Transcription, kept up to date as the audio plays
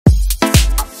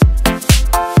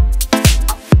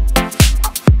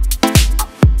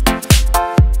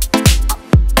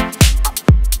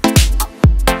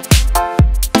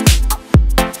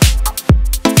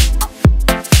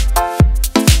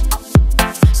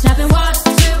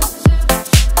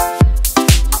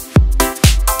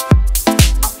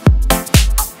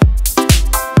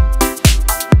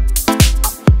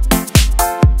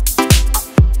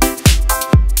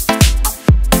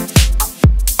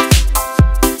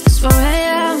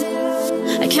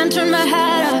can't turn my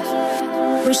head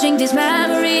off, wishing these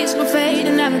memories will fade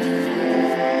and never do.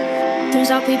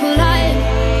 Turns out people lying.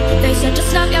 They said just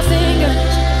snap your fingers,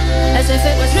 as if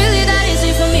it was really that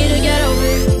easy for me to get over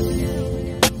you.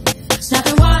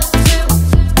 Snapping 1, 2,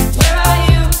 where are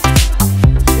you?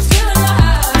 You're still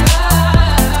alive.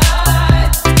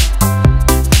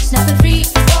 Snapping 3,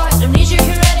 4, don't need you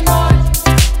here anymore.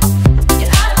 Get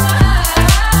out of my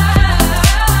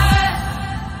eye.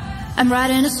 I'm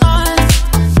writing a song,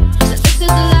 so this is the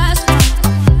last one.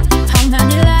 How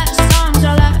many last songs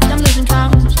are left? I'm losing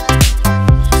count.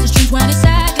 Since June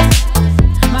 22nd,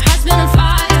 my heart's been on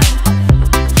fire.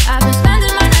 I've been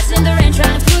spending my nights in the rain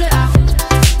trying to put it out.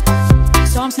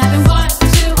 So I'm snapping 1,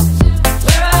 2,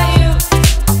 where are you?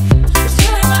 You're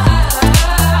still in my eyes.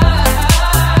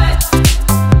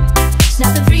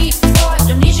 Snapping 3, 4,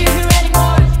 don't need you here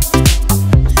anymore.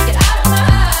 Get out of my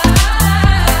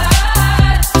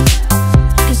eyes,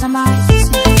 'cause I might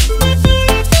snap.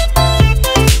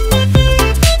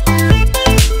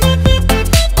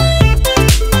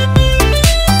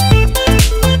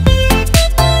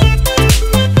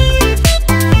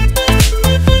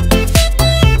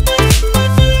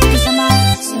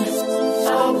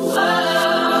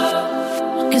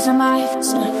 Cause I might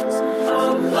slip.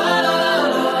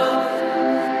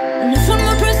 And if one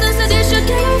more person said you should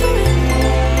get over it,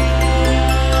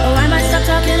 oh, I might stop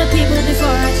talking to people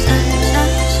before I stop.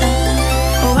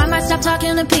 Oh, I might stop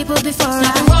talking to people before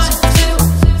I